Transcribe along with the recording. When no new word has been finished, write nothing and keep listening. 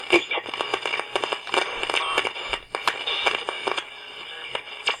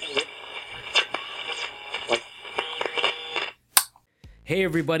Hey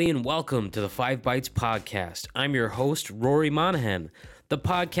everybody, and welcome to the 5 Bytes Podcast. I'm your host, Rory Monahan. The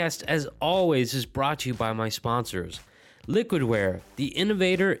podcast, as always, is brought to you by my sponsors. Liquidware, the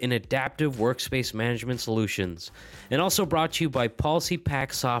innovator in adaptive workspace management solutions. And also brought to you by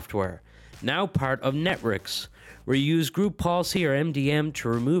PolicyPak Software, now part of Netrix, where you use group policy or MDM to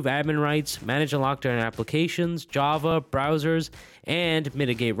remove admin rights, manage and lock down applications, Java, browsers, and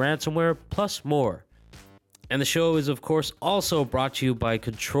mitigate ransomware, plus more. And the show is, of course, also brought to you by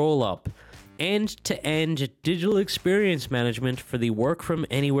ControlUp, end-to-end digital experience management for the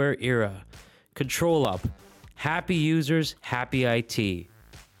work-from-anywhere era. ControlUp. Happy users, happy IT.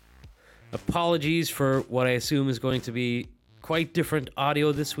 Apologies for what I assume is going to be quite different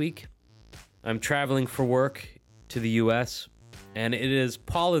audio this week. I'm traveling for work to the US, and it is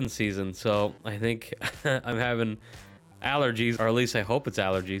pollen season, so I think I'm having allergies, or at least I hope it's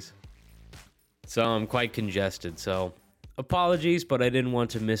allergies. So I'm quite congested, so apologies, but I didn't want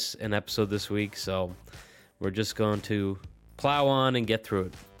to miss an episode this week, so we're just going to plow on and get through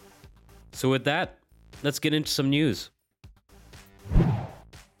it. So with that, let's get into some news.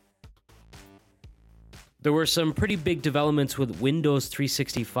 There were some pretty big developments with Windows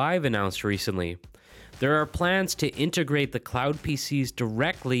 365 announced recently. There are plans to integrate the cloud PCs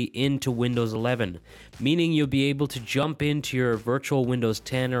directly into Windows 11, meaning you'll be able to jump into your virtual Windows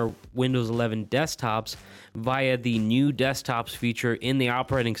 10 or Windows 11 desktops via the new desktops feature in the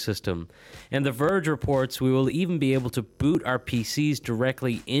operating system. And The Verge reports we will even be able to boot our PCs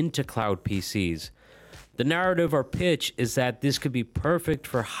directly into cloud PCs. The narrative or pitch is that this could be perfect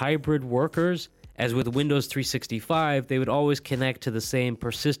for hybrid workers. As with Windows 365, they would always connect to the same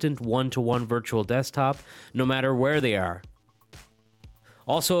persistent one-to-one virtual desktop, no matter where they are.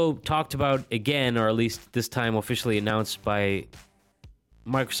 Also talked about again, or at least this time officially announced by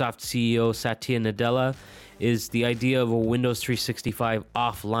Microsoft CEO Satya Nadella, is the idea of a Windows 365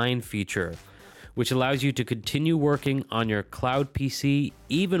 offline feature, which allows you to continue working on your cloud PC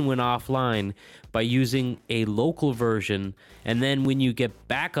even when offline by using a local version, and then when you get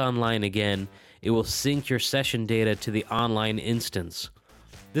back online again, it will sync your session data to the online instance.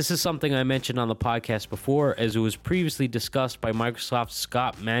 This is something I mentioned on the podcast before, as it was previously discussed by Microsoft's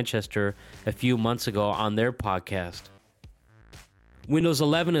Scott Manchester a few months ago on their podcast. Windows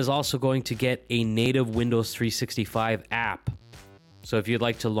 11 is also going to get a native Windows 365 app. So if you'd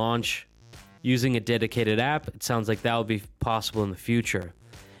like to launch using a dedicated app, it sounds like that will be possible in the future.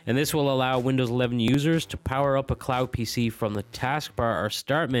 And this will allow Windows 11 users to power up a cloud PC from the taskbar or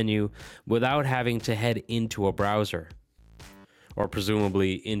start menu without having to head into a browser. Or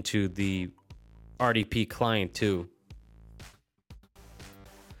presumably into the RDP client too.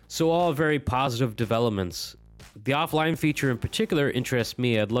 So all very positive developments. The offline feature in particular interests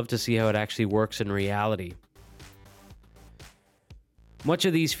me. I'd love to see how it actually works in reality. Much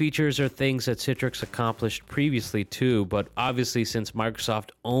of these features are things that Citrix accomplished previously too, but obviously since Microsoft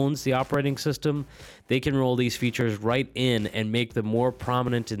owns the operating system, they can roll these features right in and make them more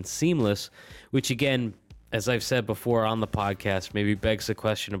prominent and seamless, which again, as I've said before on the podcast, maybe begs the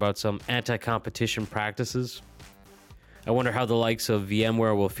question about some anti-competition practices. I wonder how the likes of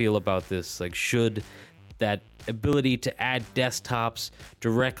VMware will feel about this. Like, should that ability to add desktops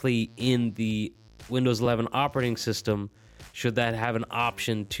directly in the Windows 11 operating system, should that have an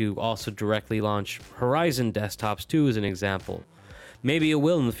option to also directly launch Horizon desktops too, as an example? Maybe it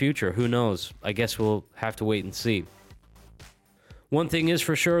will in the future, who knows? I guess we'll have to wait and see. One thing is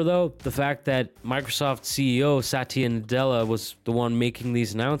for sure though, the fact that Microsoft CEO Satya Nadella was the one making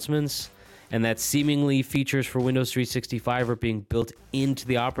these announcements, and that seemingly features for Windows 365 are being built into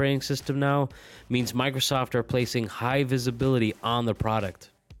the operating system now, means Microsoft are placing high visibility on the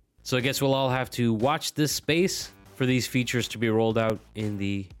product. So I guess we'll all have to watch this space for these features to be rolled out in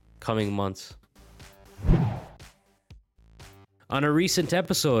the coming months. On a recent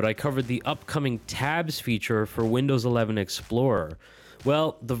episode, I covered the upcoming tabs feature for Windows 11 Explorer.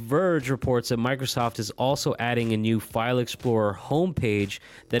 Well, The Verge reports that Microsoft is also adding a new File Explorer homepage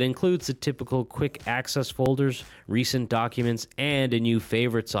that includes the typical quick access folders, recent documents, and a new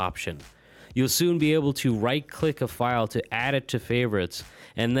favorites option. You'll soon be able to right-click a file to add it to favorites,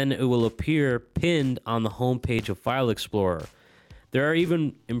 and then it will appear pinned on the homepage of File Explorer. There are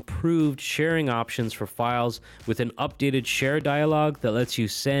even improved sharing options for files with an updated share dialog that lets you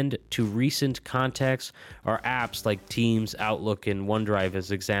send to recent contacts or apps like Teams, Outlook, and OneDrive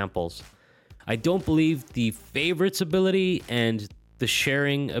as examples. I don't believe the favorites ability and the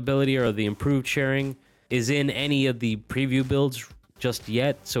sharing ability or the improved sharing is in any of the preview builds just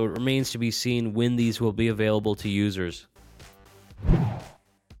yet, so it remains to be seen when these will be available to users.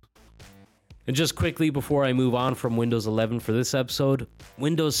 And just quickly before I move on from Windows 11 for this episode,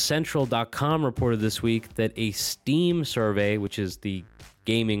 WindowsCentral.com reported this week that a Steam survey, which is the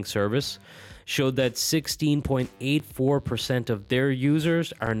gaming service, showed that 16.84% of their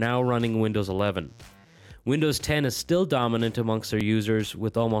users are now running Windows 11. Windows 10 is still dominant amongst their users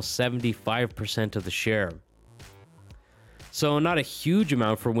with almost 75% of the share. So not a huge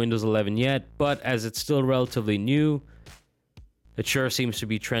amount for Windows 11 yet, but as it's still relatively new, it sure seems to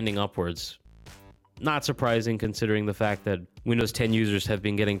be trending upwards. Not surprising considering the fact that Windows 10 users have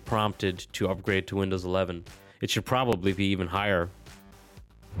been getting prompted to upgrade to Windows 11. It should probably be even higher.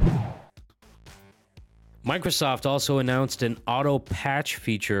 Microsoft also announced an auto patch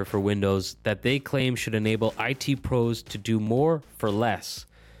feature for Windows that they claim should enable IT pros to do more for less.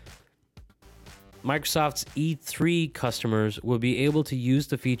 Microsoft's E3 customers will be able to use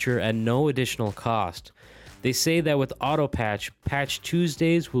the feature at no additional cost. They say that with auto patch, Patch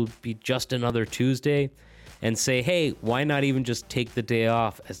Tuesdays will be just another Tuesday, and say, hey, why not even just take the day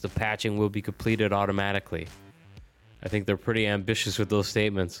off as the patching will be completed automatically? I think they're pretty ambitious with those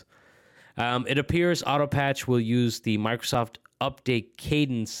statements. It appears AutoPatch will use the Microsoft update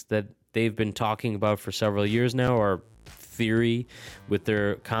cadence that they've been talking about for several years now, or theory, with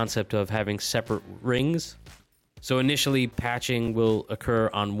their concept of having separate rings. So initially, patching will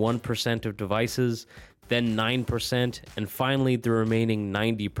occur on 1% of devices, then 9%, and finally the remaining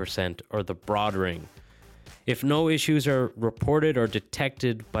 90%, or the broad ring. If no issues are reported or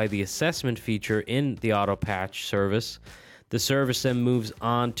detected by the assessment feature in the AutoPatch service, the service then moves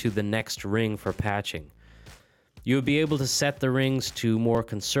on to the next ring for patching. You will be able to set the rings to more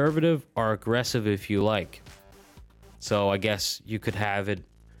conservative or aggressive if you like. So I guess you could have it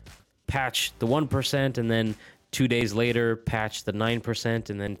patch the 1% and then 2 days later patch the 9%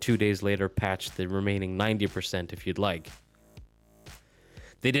 and then 2 days later patch the remaining 90% if you'd like.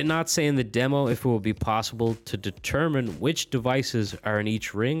 They did not say in the demo if it will be possible to determine which devices are in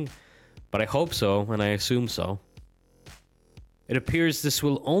each ring, but I hope so and I assume so. It appears this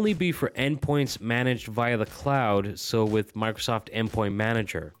will only be for endpoints managed via the cloud, so with Microsoft Endpoint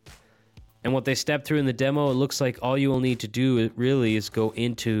Manager. And what they stepped through in the demo, it looks like all you will need to do really is go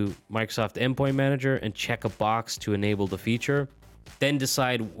into Microsoft Endpoint Manager and check a box to enable the feature. Then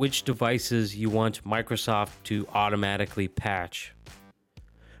decide which devices you want Microsoft to automatically patch.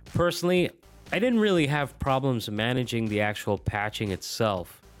 Personally, I didn't really have problems managing the actual patching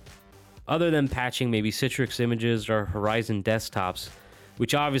itself, other than patching maybe Citrix images or Horizon desktops,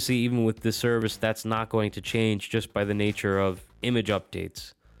 which obviously even with this service that's not going to change just by the nature of image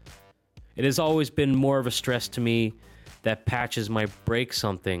updates. It has always been more of a stress to me that patches might break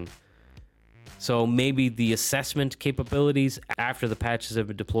something. So maybe the assessment capabilities after the patches have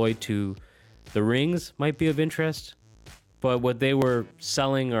been deployed to the rings might be of interest. But what they were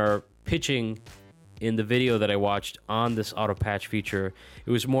selling or pitching in the video that I watched on this auto patch feature,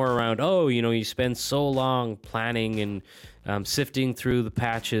 it was more around, you spend so long planning and sifting through the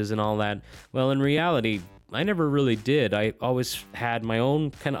patches and all that. Well, in reality, I never really did. I always had my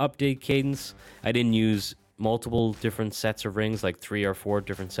own kind of update cadence. I didn't use multiple different sets of rings, like 3 or 4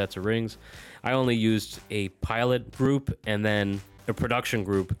 different sets of rings. I only used a pilot group and then a production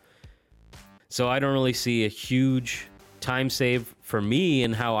group. So I don't really see a huge time save for me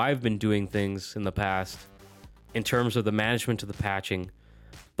and how I've been doing things in the past in terms of the management of the patching.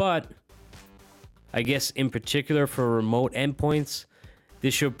 But I guess in particular for remote endpoints,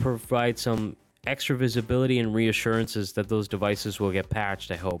 this should provide some extra visibility and reassurances that those devices will get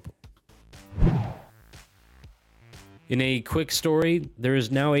patched, I hope. In a quick story, there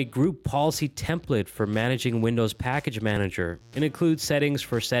is now a group policy template for managing Windows Package Manager. It includes settings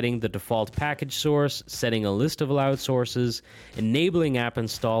for setting the default package source, setting a list of allowed sources, enabling app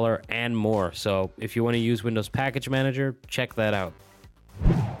installer, and more. So if you want to use Windows Package Manager, check that out.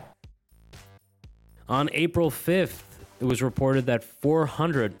 On April 5th, it was reported that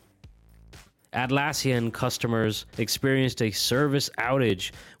 400 Atlassian customers experienced a service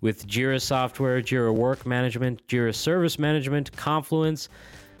outage with Jira Software, Jira Work Management, Jira Service Management, Confluence,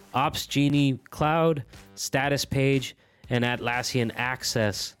 Opsgenie Cloud, Status Page, and Atlassian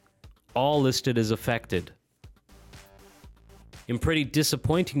Access, all listed as affected. In pretty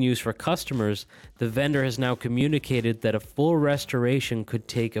disappointing news for customers, the vendor has now communicated that a full restoration could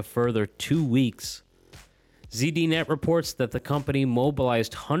take a further 2 weeks. ZDNet reports that the company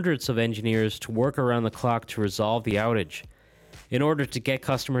mobilized hundreds of engineers to work around the clock to resolve the outage. In order to get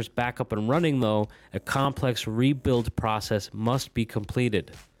customers back up and running, though, a complex rebuild process must be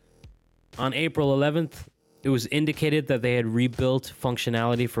completed. On April 11th, It was indicated that they had rebuilt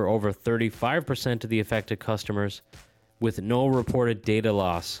functionality for over 35% of the affected customers with no reported data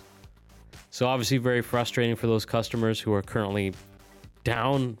loss. So obviously very frustrating for those customers who are currently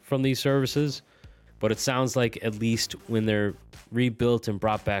down from these services, but it sounds like at least when they're rebuilt and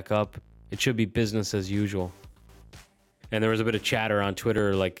brought back up, it should be business as usual. And there was a bit of chatter on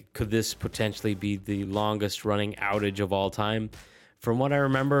Twitter, like, could this potentially be the longest running outage of all time? From what I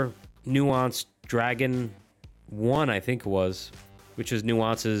remember, Nuance Dragon 1, I think it was, which is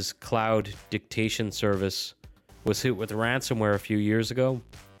Nuance's cloud dictation service, was hit with ransomware a few years ago.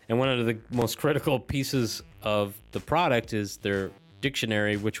 And one of the most critical pieces of the product is their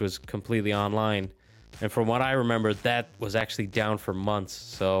dictionary, which was completely online. And from what I remember, that was actually down for months.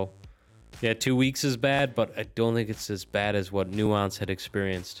 So yeah, 2 weeks is bad, but I don't think it's as bad as what Nuance had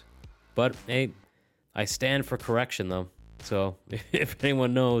experienced. But hey, I stand for correction though. So if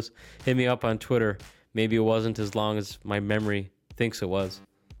anyone knows, hit me up on Twitter. Maybe it wasn't as long as my memory thinks it was.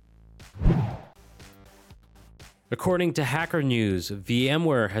 According to Hacker News,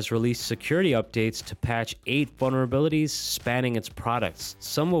 VMware has released security updates to patch 8 vulnerabilities spanning its products,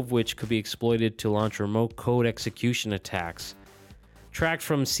 some of which could be exploited to launch remote code execution attacks. Tracked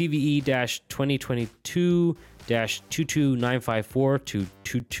from CVE-2022-22954 to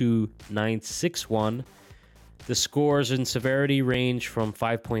 22961, the scores in severity range from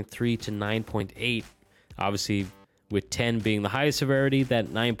 5.3 to 9.8. Obviously, with 10 being the highest severity, that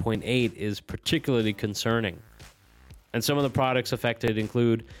 9.8 is particularly concerning. And some of the products affected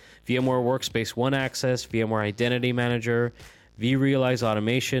include VMware Workspace ONE Access, VMware Identity Manager, vRealize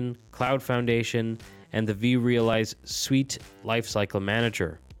Automation, Cloud Foundation, and the vRealize Suite Lifecycle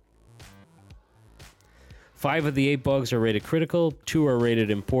Manager. 5 of the 8 bugs are rated critical, 2 are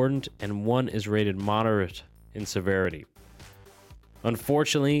rated important, and 1 is rated moderate in severity.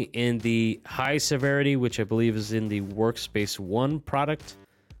 Unfortunately, in the high severity, which I believe is in the Workspace ONE product,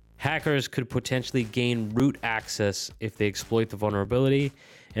 hackers could potentially gain root access if they exploit the vulnerability,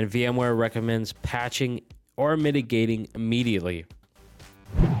 and VMware recommends patching or mitigating immediately.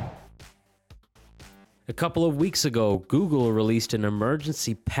 A couple of weeks ago, Google released an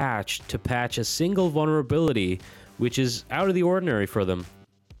emergency patch to patch a single vulnerability, which is out of the ordinary for them.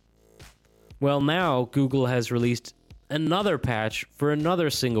 Well, now Google has released another patch for another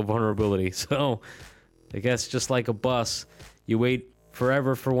single vulnerability. So I guess just like a bus, you wait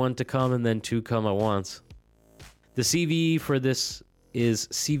forever for one to come and then 2 come at once. The CVE for this is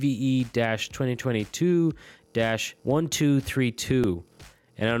CVE-2022-1232.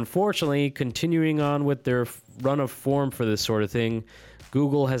 And unfortunately, continuing on with their run of form for this sort of thing,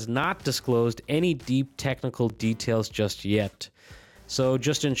 Google has not disclosed any deep technical details just yet. So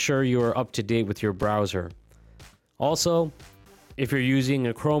just ensure you are up to date with your browser. Also, if you're using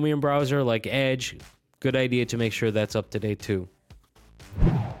a Chromium browser like Edge, good idea to make sure that's up to date too.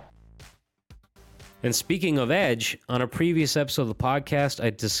 And speaking of Edge, on a previous episode of the podcast,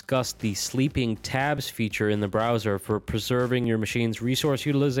 I discussed the sleeping tabs feature in the browser for preserving your machine's resource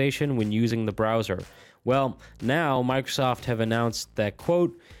utilization when using the browser. Well, now Microsoft have announced that,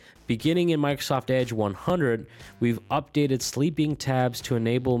 quote, beginning in Microsoft Edge 100, we've updated sleeping tabs to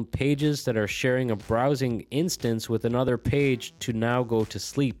enable pages that are sharing a browsing instance with another page to now go to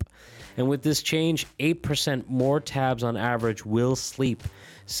sleep. And with this change, 8% more tabs on average will sleep,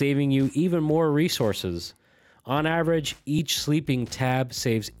 saving you even more resources. On average, each sleeping tab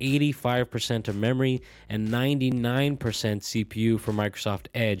saves 85% of memory and 99% CPU for Microsoft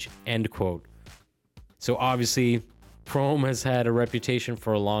Edge, end quote. So obviously, Chrome has had a reputation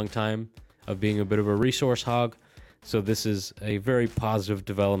for a long time of being a bit of a resource hog, so this is a very positive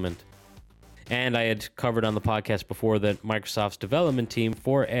development. And I had covered on the podcast before that Microsoft's development team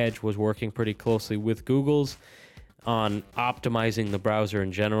for Edge was working pretty closely with Google's on optimizing the browser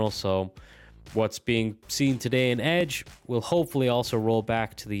in general. So what's being seen today in Edge will hopefully also roll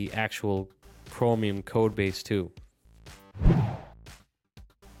back to the actual Chromium code base too.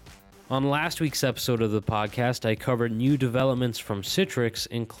 On last week's episode of the podcast, I covered new developments from Citrix,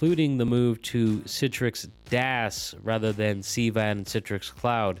 including the move to Citrix DAS rather than CVAD and Citrix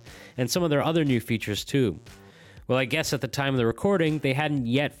Cloud, and some of their other new features too. Well, I guess at the time of the recording, they hadn't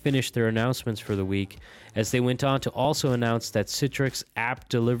yet finished their announcements for the week, as they went on to also announce that Citrix App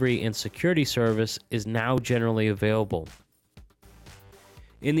Delivery and Security Service is now generally available.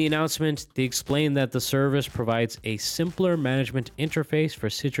 In the announcement, they explained that the service provides a simpler management interface for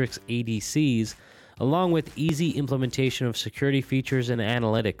Citrix ADCs, along with easy implementation of security features and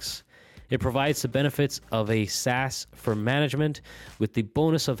analytics. It provides the benefits of a SaaS for management, with the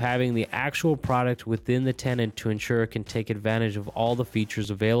bonus of having the actual product within the tenant to ensure it can take advantage of all the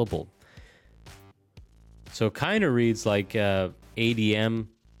features available. So it kind of reads like ADM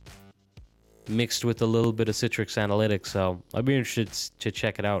mixed with a little bit of Citrix Analytics. So I'd be interested to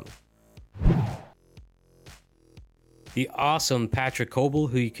check it out. The awesome Patrick Coble,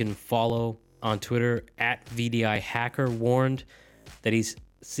 who you can follow on Twitter at VDI Hacker, warned that he's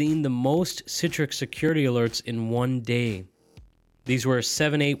seen the most Citrix security alerts in one day. These were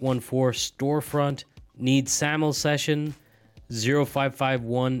 7814 storefront, need SAML session,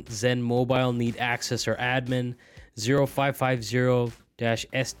 0551 Zen mobile, need access or admin,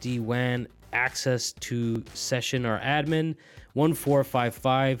 0550-SD-WAN, access to session or admin,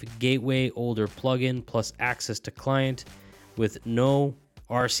 1455 gateway, older plugin plus access to client with no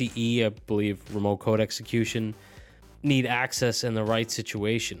RCE, I believe remote code execution, need access in the right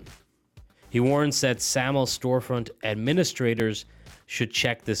situation. He warns that SAML storefront administrators should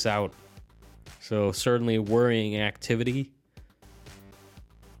check this out. So certainly worrying activity.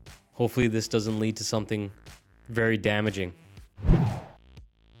 Hopefully this doesn't lead to something very damaging.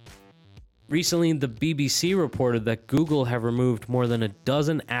 Recently, the BBC reported that Google have removed more than a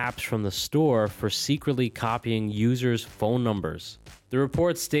dozen apps from the store for secretly copying users' phone numbers. The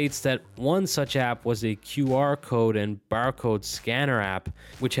report states that one such app was a QR code and barcode scanner app,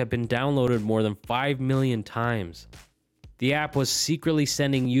 which had been downloaded more than 5 million times. The app was secretly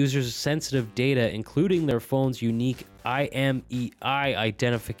sending users sensitive data, including their phone's unique IMEI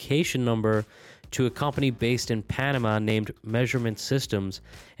identification number, to a company based in Panama named Measurement Systems,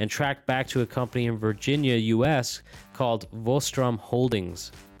 and tracked back to a company in Virginia, US called Vostrom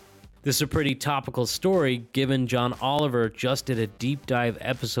Holdings. This is a pretty topical story given John Oliver just did a deep dive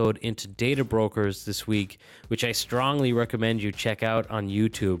episode into data brokers this week, which I strongly recommend you check out on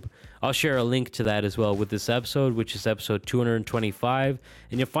YouTube. I'll share a link to that as well with this episode, which is episode 225,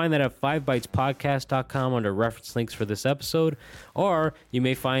 and you'll find that at 5bytespodcast.com under reference links for this episode, or you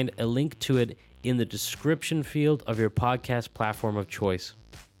may find a link to it in the description field of your podcast platform of choice.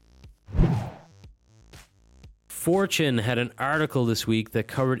 Fortune had an article this week that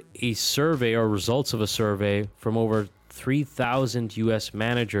covered a survey or results of a survey from over 3,000 US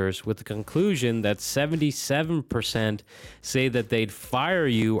managers, with the conclusion that 77% say that they'd fire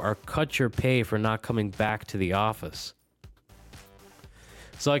you or cut your pay for not coming back to the office.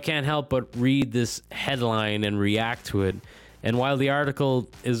 So I can't help but read this headline and react to it. And while the article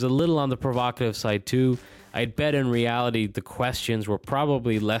is a little on the provocative side too, I'd bet in reality the questions were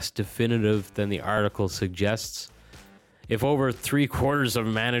probably less definitive than the article suggests. If over 3/4 of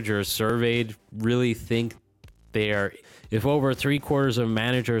managers surveyed really think that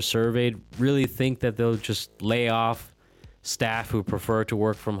they'll just lay off staff who prefer to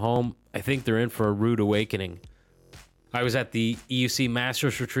work from home, I think they're in for a rude awakening. I was at the EUC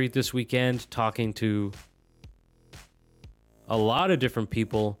Masters Retreat this weekend talking to a lot of different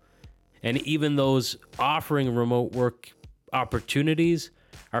people, and even those offering remote work opportunities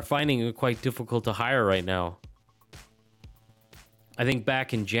are finding it quite difficult to hire right now. I think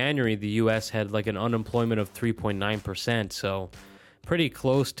back in January, the US had like an unemployment of 3.9%, so pretty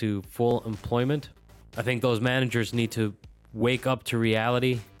close to full employment. I think those managers need to wake up to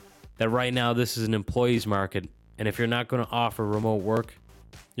reality that right now this is an employee's market, and if you're not going to offer remote work,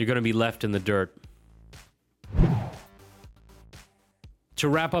 you're going to be left in the dirt. To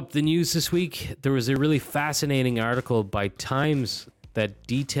wrap up the news this week, there was a really fascinating article by Times that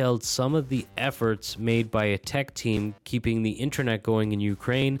detailed some of the efforts made by a tech team keeping the internet going in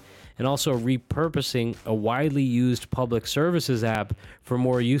Ukraine, and also repurposing a widely used public services app for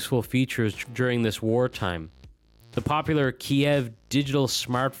more useful features during this wartime. The popular Kiev digital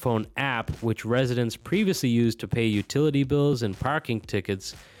smartphone app, which residents previously used to pay utility bills and parking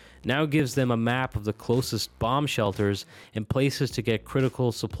tickets, now gives them a map of the closest bomb shelters and places to get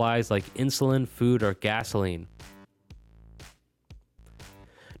critical supplies like insulin, food, or gasoline.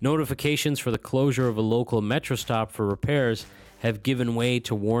 Notifications for the closure of a local metro stop for repairs have given way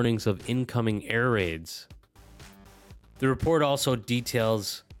to warnings of incoming air raids. The report also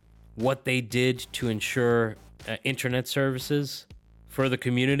details what they did to ensure internet services for the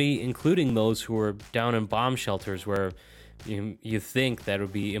community, including those who were down in bomb shelters where you think that it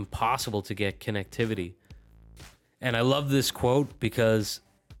would be impossible to get connectivity. And I love this quote because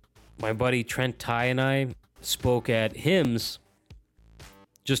my buddy Trent Ty and I spoke at HIMSS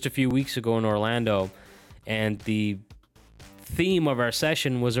just a few weeks ago in Orlando, and the theme of our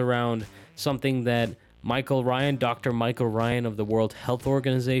session was around something that Dr. Michael Ryan of the World Health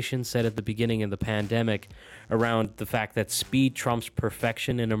Organization said at the beginning of the pandemic around the fact that speed trumps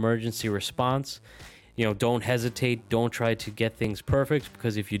perfection in emergency response. Don't hesitate, don't try to get things perfect,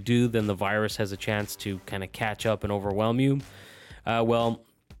 because if you do, then the virus has a chance to kind of catch up and overwhelm you.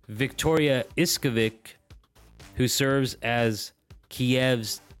 Victoria Iskovic who serves as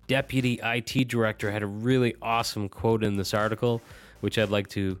Kiev's deputy IT director, had a really awesome quote in this article, which I'd like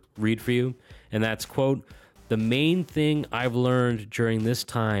to read for you. And that's, quote, "The main thing I've learned during this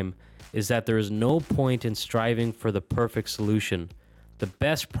time is that there is no point in striving for the perfect solution. The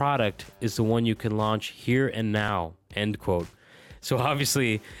best product is the one you can launch here and now," end quote. So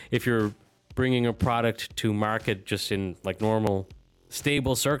obviously, if you're bringing a product to market just in like normal,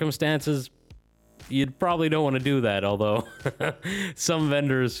 stable circumstances, you probably don't want to do that, although some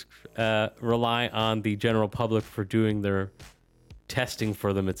vendors rely on the general public for doing their testing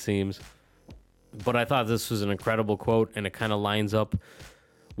for them, it seems. But I thought this was an incredible quote, and it kind of lines up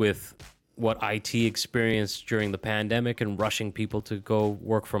with what IT experienced during the pandemic and rushing people to go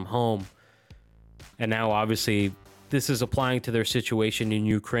work from home. And now, obviously, this is applying to their situation in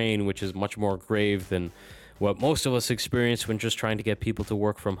Ukraine, which is much more grave than what most of us experienced when just trying to get people to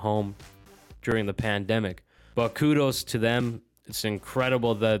work from home during the pandemic. But kudos to them. It's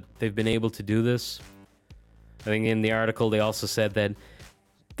incredible that they've been able to do this. I think in the article, they also said that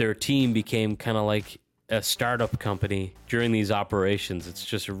their team became kind of like a startup company during these operations. It's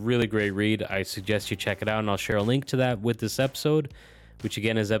just a really great read. I suggest you check it out, and I'll share a link to that with this episode, which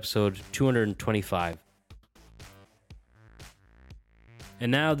again is episode 225.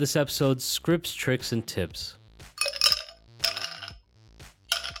 And now this episode's scripts, tricks, and tips.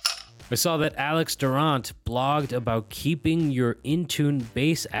 I saw that Alex Durant blogged about keeping your Intune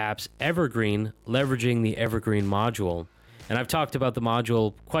base apps evergreen, leveraging the Evergreen module. And I've talked about the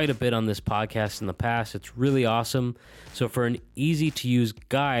module quite a bit on this podcast in the past. It's really awesome. So for an easy-to-use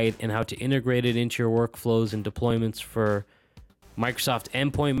guide and how to integrate it into your workflows and deployments for Microsoft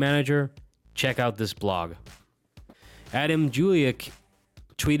Endpoint Manager, check out this blog. Adam Juliak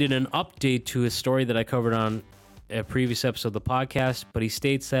tweeted an update to a story that I covered on a previous episode of the podcast, but he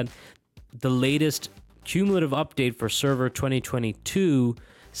states that the latest cumulative update for Server 2022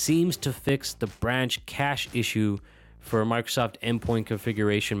 seems to fix the branch cache issue for Microsoft Endpoint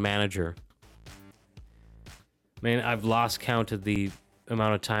Configuration Manager. Man, I've lost count of the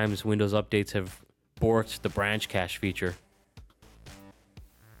amount of times Windows updates have borked the branch cache feature.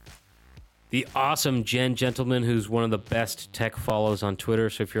 The awesome Jen Gentleman, who's one of the best tech follows on Twitter,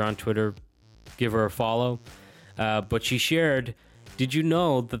 so if you're on Twitter, give her a follow. But she shared, did you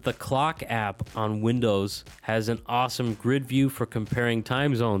know that the Clock app on Windows has an awesome grid view for comparing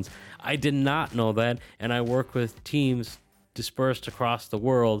time zones? I did not know that, and I work with teams dispersed across the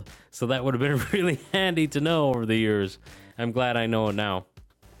world, so that would have been really handy to know over the years. I'm glad I know it now.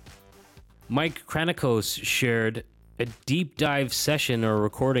 Mike Kranikos shared a deep dive session, or a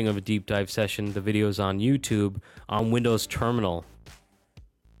recording of a deep dive session, the video's on YouTube, on Windows Terminal.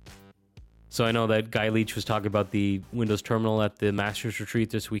 So I know that Guy Leach was talking about the Windows Terminal at the Masters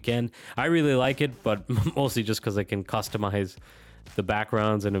Retreat this weekend. I really like it, but mostly just because I can customize the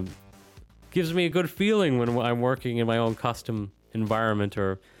backgrounds, and it gives me a good feeling when I'm working in my own custom environment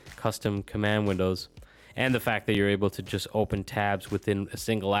or custom command windows. And the fact that you're able to just open tabs within a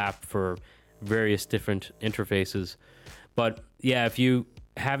single app for various different interfaces. But yeah, if you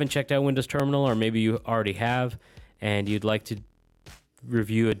haven't checked out Windows Terminal, or maybe you already have, and you'd like to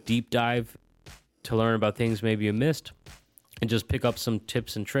review a deep dive to learn about things maybe you missed and just pick up some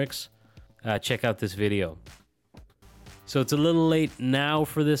tips and tricks, check out this video. So it's a little late now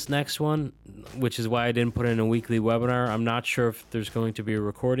for this next one, which is why I didn't put in a weekly webinar. I'm not sure if there's going to be a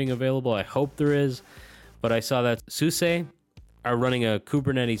recording available. I hope there is, but I saw that SUSE are running a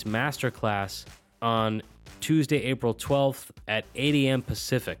Kubernetes masterclass on Tuesday, April 12th at 8 a.m.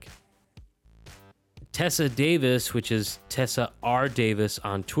 Pacific. Tessa Davis, which is Tessa R. Davis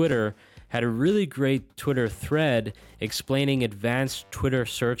on Twitter, had a really great Twitter thread explaining advanced Twitter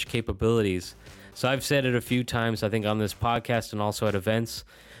search capabilities. So I've said it a few times, I think, on this podcast and also at events,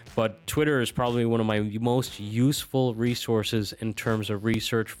 but Twitter is probably one of my most useful resources in terms of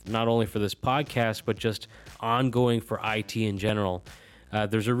research, not only for this podcast, but just ongoing for IT in general.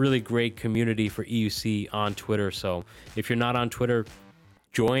 There's a really great community for EUC on Twitter, so if you're not on Twitter,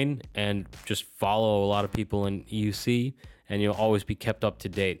 join and just follow a lot of people in EUC, and you'll always be kept up to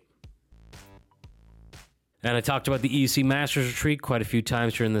date. And I talked about the EUC Masters Retreat quite a few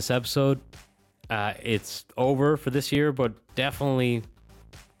times during this episode. It's over for this year, but definitely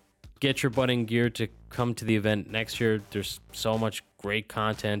get your butt in gear to come to the event next year. There's so much great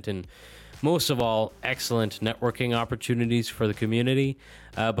content, and most of all, excellent networking opportunities for the community.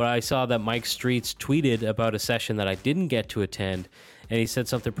 But I saw that Mike Streets tweeted about a session that I didn't get to attend, and he said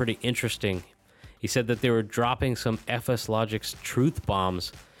something pretty interesting. He said that they were dropping some FS Logic's truth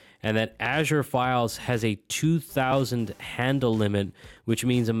bombs, and that Azure Files has a 2,000 handle limit, which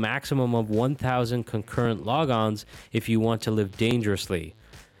means a maximum of 1,000 concurrent logons if you want to live dangerously.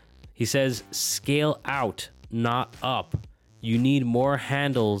 He says, scale out, not up. You need more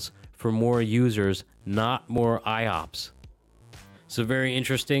handles for more users, not more IOPS. So very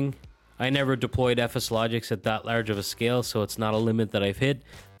interesting. I never deployed FSLogix at that large of a scale, so it's not a limit that I've hit.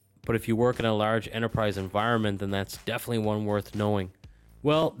 But if you work in a large enterprise environment, then that's definitely one worth knowing.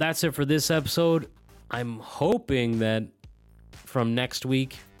 Well, that's it for this episode. I'm hoping that from next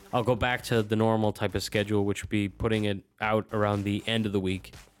week, I'll go back to the normal type of schedule, which would be putting it out around the end of the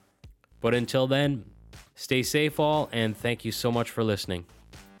week. But until then, stay safe all, and thank you so much for listening.